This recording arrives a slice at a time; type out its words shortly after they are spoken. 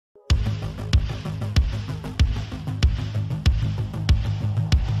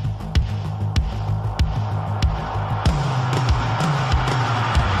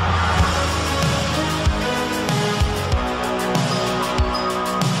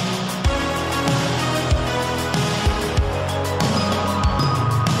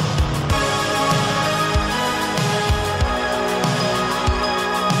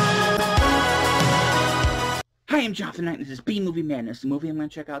am Jonathan Knight, and this is B-Movie Madness. The movie I'm going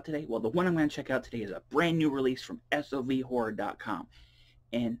to check out today, well, the one I'm going to check out today is a brand new release from SOVHorror.com.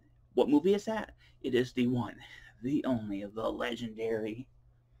 And what movie is that? It is the one, the only, the legendary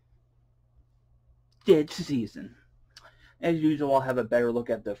Dead Season. As usual, I'll have a better look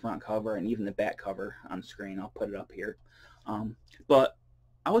at the front cover and even the back cover on screen. I'll put it up here. But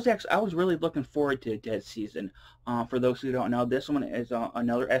I was really looking forward to Dead Season. For those who don't know, this one is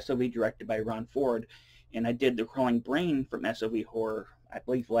another SOV directed by Ron Ford, and I did The Crawling Brain from SOV Horror, I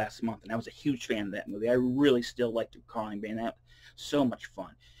believe, last month, and I was a huge fan of that movie. I really still like The Crawling Brain. That was so much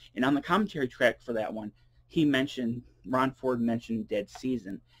fun. And on the commentary track for that one, Ron Ford mentioned Dead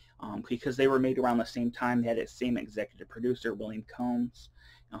Season, because they were made around the same time. They had the same executive producer, William Combs.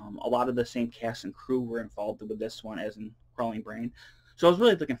 A lot of the same cast and crew were involved with this one as in Crawling Brain. So I was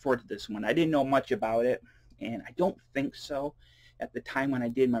really looking forward to this one. I didn't know much about it, and I don't think so. At the time when I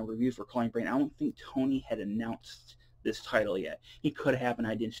did my review for Crawling Brain, I don't think Tony had announced this title yet. He could have, and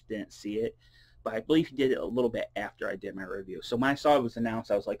I just didn't see it. But I believe he did it a little bit after I did my review. So when I saw it was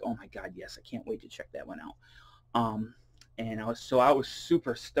announced, I was like, oh my god, yes, I can't wait to check that one out. And I was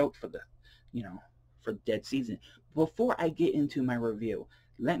super stoked for for Dead Season. Before I get into my review,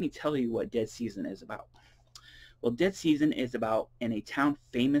 let me tell you what Dead Season is about. Well, Dead Season is about in a town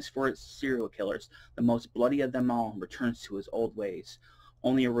famous for its serial killers, the most bloody of them all returns to his old ways.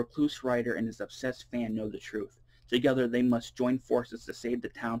 Only a recluse writer and his obsessed fan know the truth. Together they must join forces to save the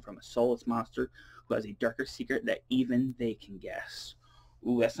town from a soulless monster who has a darker secret that even they can guess.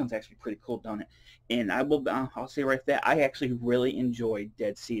 Ooh, that sounds actually pretty cool, don't it? And I'll say right there, I actually really enjoyed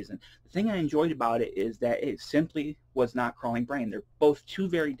Dead Season. The thing I enjoyed about it is that it simply was not Crawling Brain. They're both two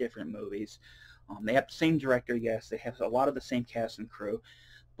very different movies. They have the same director, yes. They have a lot of the same cast and crew,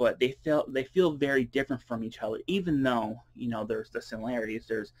 but they feel very different from each other. Even though there's the similarities.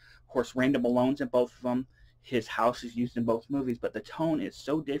 There's of course Randall Malone's in both of them. His house is used in both movies, but the tone is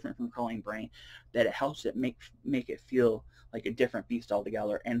so different from Crawling Brain that it helps it make it feel like a different beast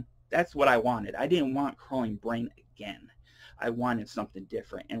altogether. And that's what I wanted. I didn't want Crawling Brain again. I wanted something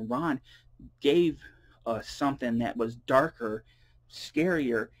different. And Ron gave us something that was darker,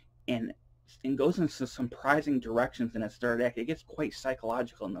 scarier, and goes into some surprising directions in its third act. It gets quite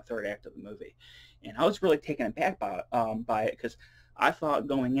psychological in the third act of the movie. And I was really taken aback by it, because I thought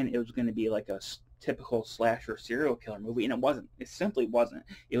going in it was going to be like a typical slasher serial killer movie, and it wasn't. It simply wasn't.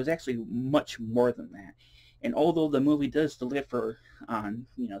 It was actually much more than that. And although the movie does deliver on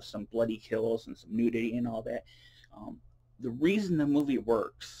some bloody kills and some nudity and all that, the reason the movie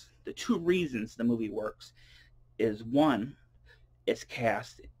works, the two reasons the movie works, is one, its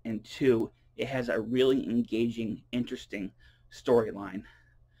cast, and two, it has a really engaging, interesting storyline.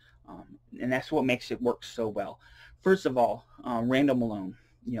 And that's what makes it work so well. First of all, Randall Malone.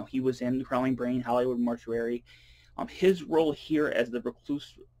 He was in Crawling Brain, Hollywood Mortuary. His role here as the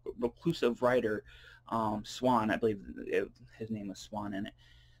reclusive writer, Swan, I believe his name was Swan in it.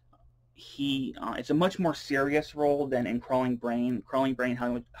 It's a much more serious role than in Crawling Brain. Crawling Brain,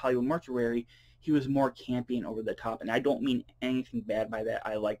 Hollywood Mortuary, he was more campy and over the top, and I don't mean anything bad by that.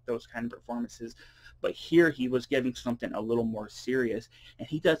 I like those kind of performances, but here he was giving something a little more serious, and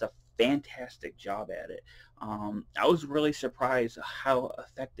he does a fantastic job at it. I was really surprised how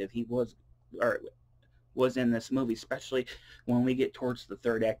effective he was in this movie, especially when we get towards the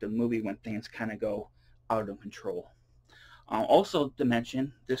third act of the movie, when things kind of go out of control. Also to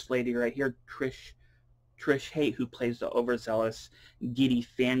mention, this lady right here, Trish Haight, who plays the overzealous, giddy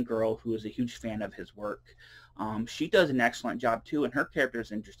fangirl who is a huge fan of his work. She does an excellent job too, and her character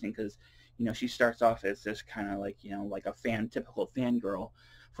is interesting because she starts off as this kind of like a typical fangirl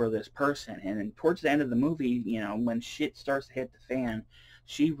for this person, and then towards the end of the movie, when shit starts to hit the fan,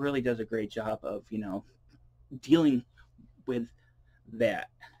 she really does a great job of dealing with that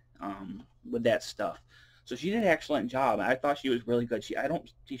stuff. So she did an excellent job. I thought she was really good.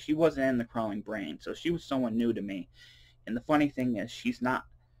 She wasn't in The Crawling Brain, so she was someone new to me. And the funny thing is, she's not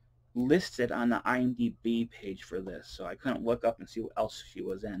listed on the IMDb page for this, so I couldn't look up and see what else she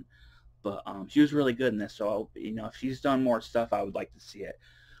was in. But she was really good in this, so if she's done more stuff, I would like to see it.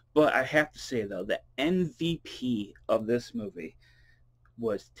 But I have to say, though, the MVP of this movie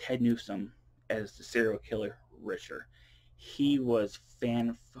was Ted Newsom as the serial killer Richter. He was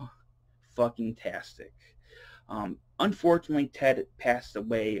fucking-tastic. Unfortunately, Ted passed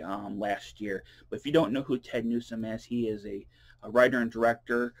away last year. But if you don't know who Ted Newsom is, he is a writer and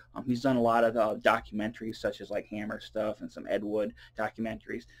director. He's done a lot of documentaries, such as like Hammer stuff and some Ed Wood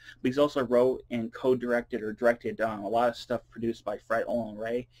documentaries. But he's also wrote and co-directed or directed a lot of stuff produced by Fred Olen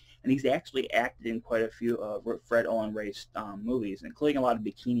Ray. And he's actually acted in quite a few Fred Olen Ray's movies, including a lot of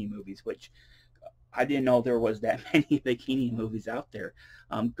bikini movies, which I didn't know there was that many bikini movies out there.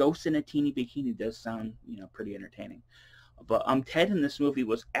 Ghost in a Teeny Bikini does sound, pretty entertaining. But Ted in this movie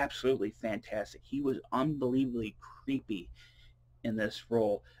was absolutely fantastic. He was unbelievably creepy in this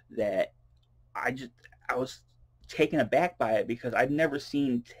role that I just I was taken aback by it because I've never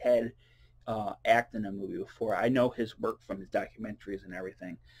seen Ted act in a movie before. I know his work from his documentaries and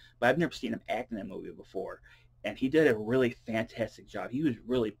everything, but I've never seen him act in a movie before. And he did a really fantastic job. He was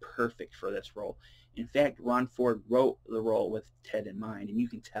really perfect for this role. In fact, Ron Ford wrote the role with Ted in mind, and you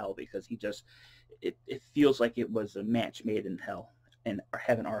can tell because it feels like it was a match made in hell, in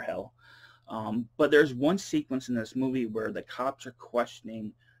heaven or hell. But there's one sequence in this movie where the cops are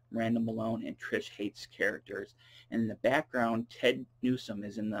questioning Randall Malone and Trish Hates' characters, and in the background, Ted Newsom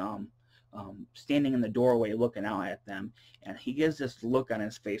is in the standing in the doorway looking out at them, and he gives this look on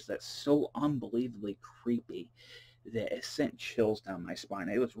his face that's so unbelievably creepy that it sent chills down my spine.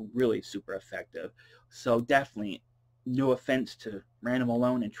 It was really super effective. So definitely, no offense to Randall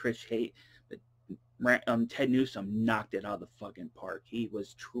Malone and Trish Hate, but Ted Newsom knocked it out of the fucking park. He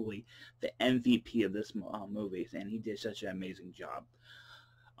was truly the MVP of this movie, and he did such an amazing job.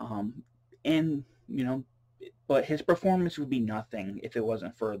 Um, and but his performance would be nothing if it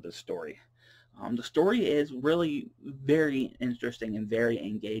wasn't for the story. The story is really very interesting and very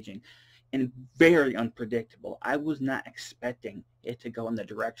engaging and very unpredictable. I was not expecting it to go in the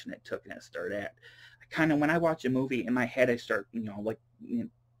direction it took in its third act. When I watch a movie in my head, I start,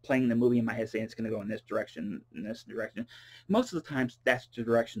 playing the movie in my head saying it's going to go in this direction, in this direction. Most of the times, that's the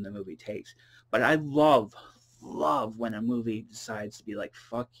direction the movie takes. But I love when a movie decides to be like,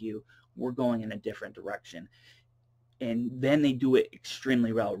 fuck you, we're going in a different direction. And then they do it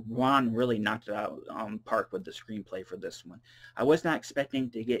extremely well. Ron really knocked it out park with the screenplay for this one. I was not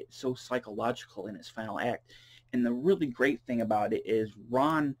expecting to get so psychological in its final act. And the really great thing about it is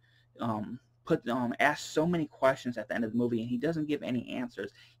Ron asks so many questions at the end of the movie, and he doesn't give any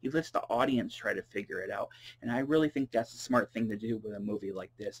answers. He lets the audience try to figure it out. And I really think that's a smart thing to do with a movie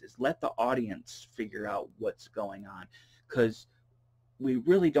like this, is let the audience figure out what's going on. Because we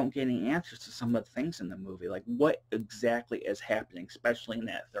really don't get any answers to some of the things in the movie, like what exactly is happening, especially in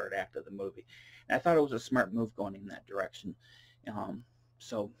that third act of the movie. And I thought it was a smart move going in that direction.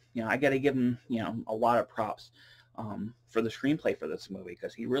 So I got to give him, a lot of props for the screenplay for this movie,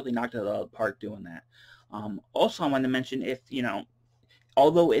 because he really knocked it out of the park doing that. Also, I wanted to mention,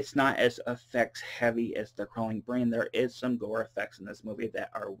 although it's not as effects heavy as The Crawling Brain, there is some gore effects in this movie that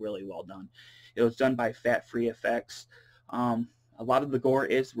are really well done. It was done by Fat Free Effects. A lot of the gore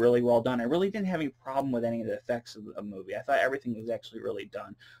is really well done. I really didn't have any problem with any of the effects of the movie. I thought everything was actually really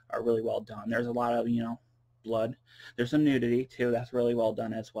well done. There's a lot of, blood. There's some nudity, too. That's really well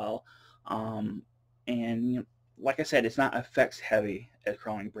done as well. And, like I said, it's not effects heavy as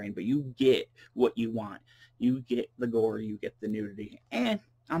Crawling Brain, but you get what you want. You get the gore, you get the nudity, and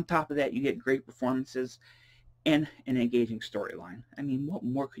on top of that, you get great performances and an engaging storyline. I mean, what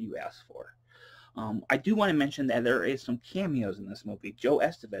more could you ask for? I do want to mention that there is some cameos in this movie. Joe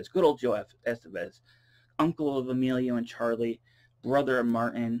Estevez, good old Joe Estevez, uncle of Emilio and Charlie, brother of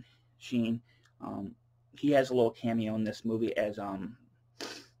Martin Sheen. He has a little cameo in this movie as I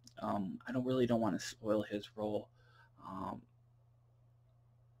don't want to spoil his role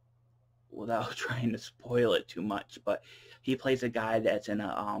without trying to spoil it too much, but he plays a guy that's in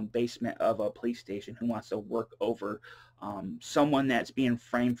a basement of a police station who wants to work over someone that's being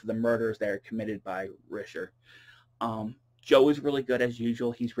framed for the murders that are committed by Risher. Joe is really good as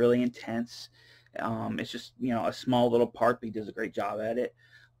usual. He's really intense. It's just, a small little part, but he does a great job at it.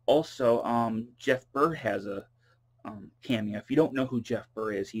 Also, Jeff Burr has a cameo. If you don't know who Jeff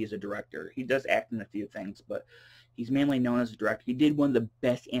Burr is, he is a director. He does act in a few things, but he's mainly known as a director. He did one of the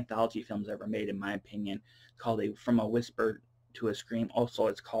best anthology films ever made, in my opinion, called From a Whisper to a Scream. Also,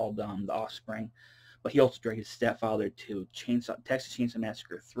 it's called The Offspring. But he also directed Stepfather 2, Texas Chainsaw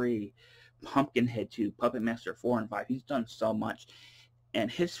Massacre 3, Pumpkinhead 2, Puppet Master 4 and 5. He's done so much. And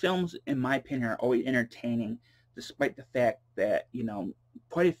his films, in my opinion, are always entertaining, despite the fact that,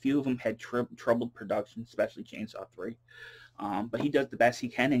 quite a few of them had troubled production, especially Chainsaw 3. But he does the best he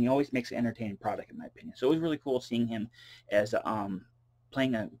can, and he always makes an entertaining product, in my opinion. So it was really cool seeing him as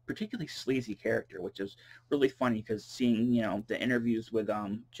playing a particularly sleazy character, which is really funny because seeing, the interviews with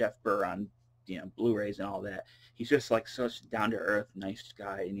Jeff Burr on Blu-rays and all that, he's just like such down-to-earth, nice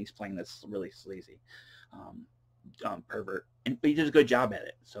guy, and he's playing this really sleazy pervert. But he does a good job at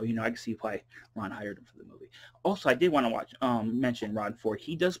it. So, I can see why Ron hired him for the movie. Also, I did want to mention Ron Ford.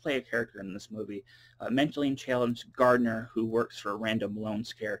 He does play a character in this movie, a mentally challenged gardener who works for Randall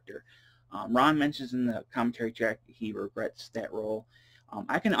Malone's character. Ron mentions in the commentary track he regrets that role.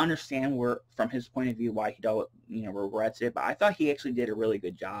 I can understand from his point of view, why he don't, regrets it, but I thought he actually did a really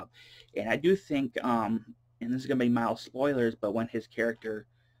good job. And I do think, and this is going to be mild spoilers, but when his character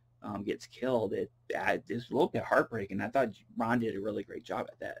gets killed, it's a little bit heartbreaking. I thought Ron did a really great job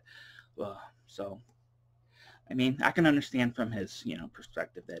at that. So, I mean, I can understand from his,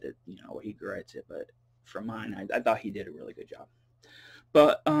 perspective that he regrets it, but from mine, I thought he did a really good job.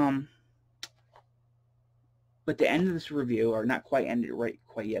 But the end of this review, or not quite ended right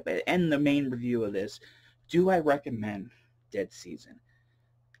quite yet, but end the main review of this, do I recommend Dead Season?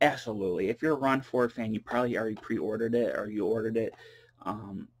 Absolutely. If you're a Ron Ford fan, you probably already pre-ordered it, or you ordered it,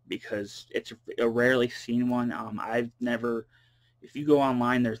 because it's a rarely seen one. I've never, if you go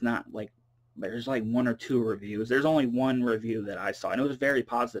online, there's like 1 or 2 reviews. There's only 1 review that I saw, and it was a very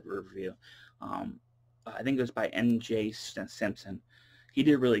positive review. I think it was by NJ Simpson. He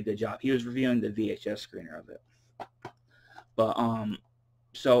did a really good job. He was reviewing the VHS screener of it. But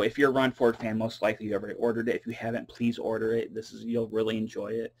so if you're a Ron Ford fan, most likely you already ordered it. If you haven't, please order it. You'll really enjoy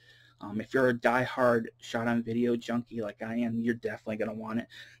it. If you're a die-hard shot-on-video junkie like I am, you're definitely going to want it.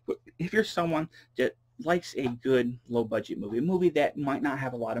 But if you're someone that likes a good low-budget movie, a movie that might not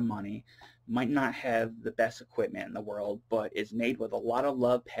have a lot of money, might not have the best equipment in the world, but is made with a lot of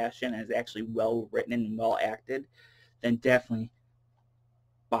love, passion, and is actually well written and well acted, then definitely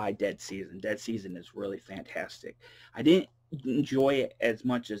buy Dead Season. Dead Season is really fantastic. I didn't enjoy it as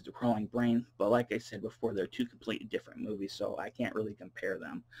much as The Crawling Brain, but like I said before, they're 2 completely different movies, so I can't really compare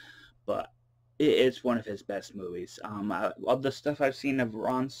them. But it's one of his best movies. Of the stuff I've seen of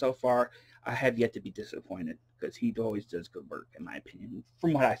Ron so far, I have yet to be disappointed, because he always does good work, in my opinion,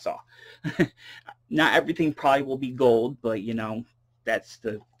 from what I saw. Not everything probably will be gold, but that's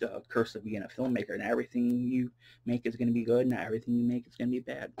the curse of being a filmmaker. Not everything you make is going to be good. Not everything you make is going to be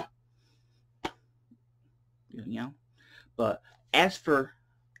bad. But as for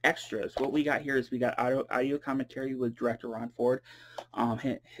extras, what we got here is we got audio commentary with director Ron Ford.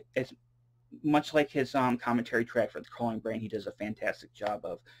 It's much like his commentary track for The Crawling Brain. He does a fantastic job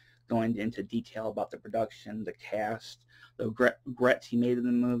of going into detail about the production, the cast, the regrets he made in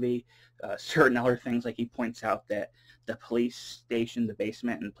the movie, certain other things. Like he points out that the police station, the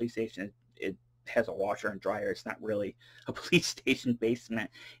basement in the police station, it has a washer and dryer. It's not really a police station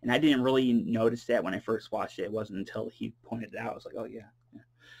basement, and I didn't really notice that when I first watched it. It wasn't until he pointed it out. I was like, oh yeah.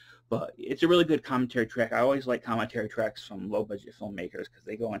 But it's a really good commentary track. I always like commentary tracks from low-budget filmmakers because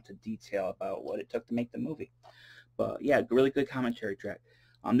they go into detail about what it took to make the movie. But yeah, really good commentary track.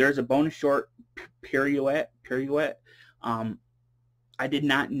 There's a bonus short, Pirouette. I did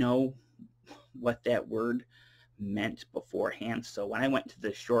not know what that word meant beforehand, so when I went to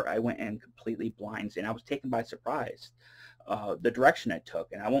the short, I went in completely blind, and I was taken by surprise. The direction it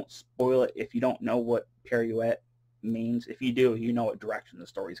took, and I won't spoil it if you don't know what Pirouette means. If you do, you know what direction the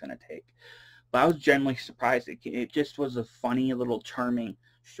story's going to take. But I was generally surprised. It just was a funny, little charming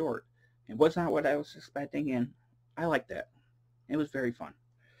short. It was not what I was expecting, and I liked that. It was very fun.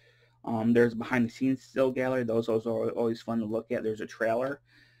 There's a behind-the-scenes still gallery. Those are always fun to look at. There's a trailer.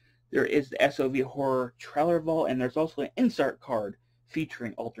 There is the SOV Horror Trailer Vault, and there's also an insert card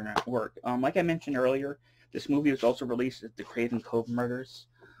featuring alternate work. Like I mentioned earlier, this movie was also released as The Craven Cove Murders.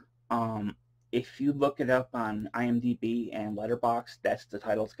 If you look it up on IMDb and Letterboxd, that's the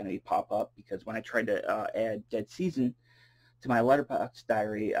title it's going to pop up, because when I tried to add Dead Season to my Letterboxd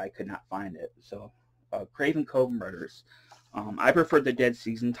diary, I could not find it. So, Craven Cove Murders. I prefer the Dead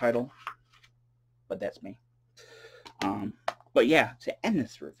Season title, but that's me. But yeah, to end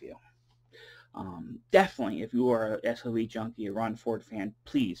this review, definitely, if you are a SOV junkie, a Ron Ford fan,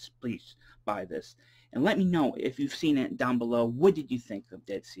 please buy this. And let me know if you've seen it down below. What did you think of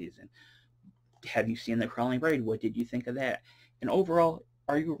Dead Season? Have you seen The Crawling Brain? What did you think of that? And overall,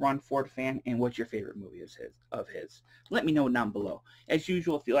 are you a Ron Ford fan? And what's your favorite movie of his? Let me know down below. As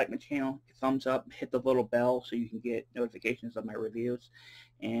usual, if you like my channel, thumbs up, hit the little bell so you can get notifications of my reviews,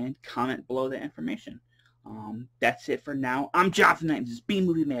 and comment below the information. That's it for now. I'm Jonathan Knight. This is B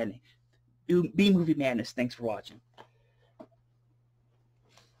Movie Madness. B Movie Madness. Thanks for watching.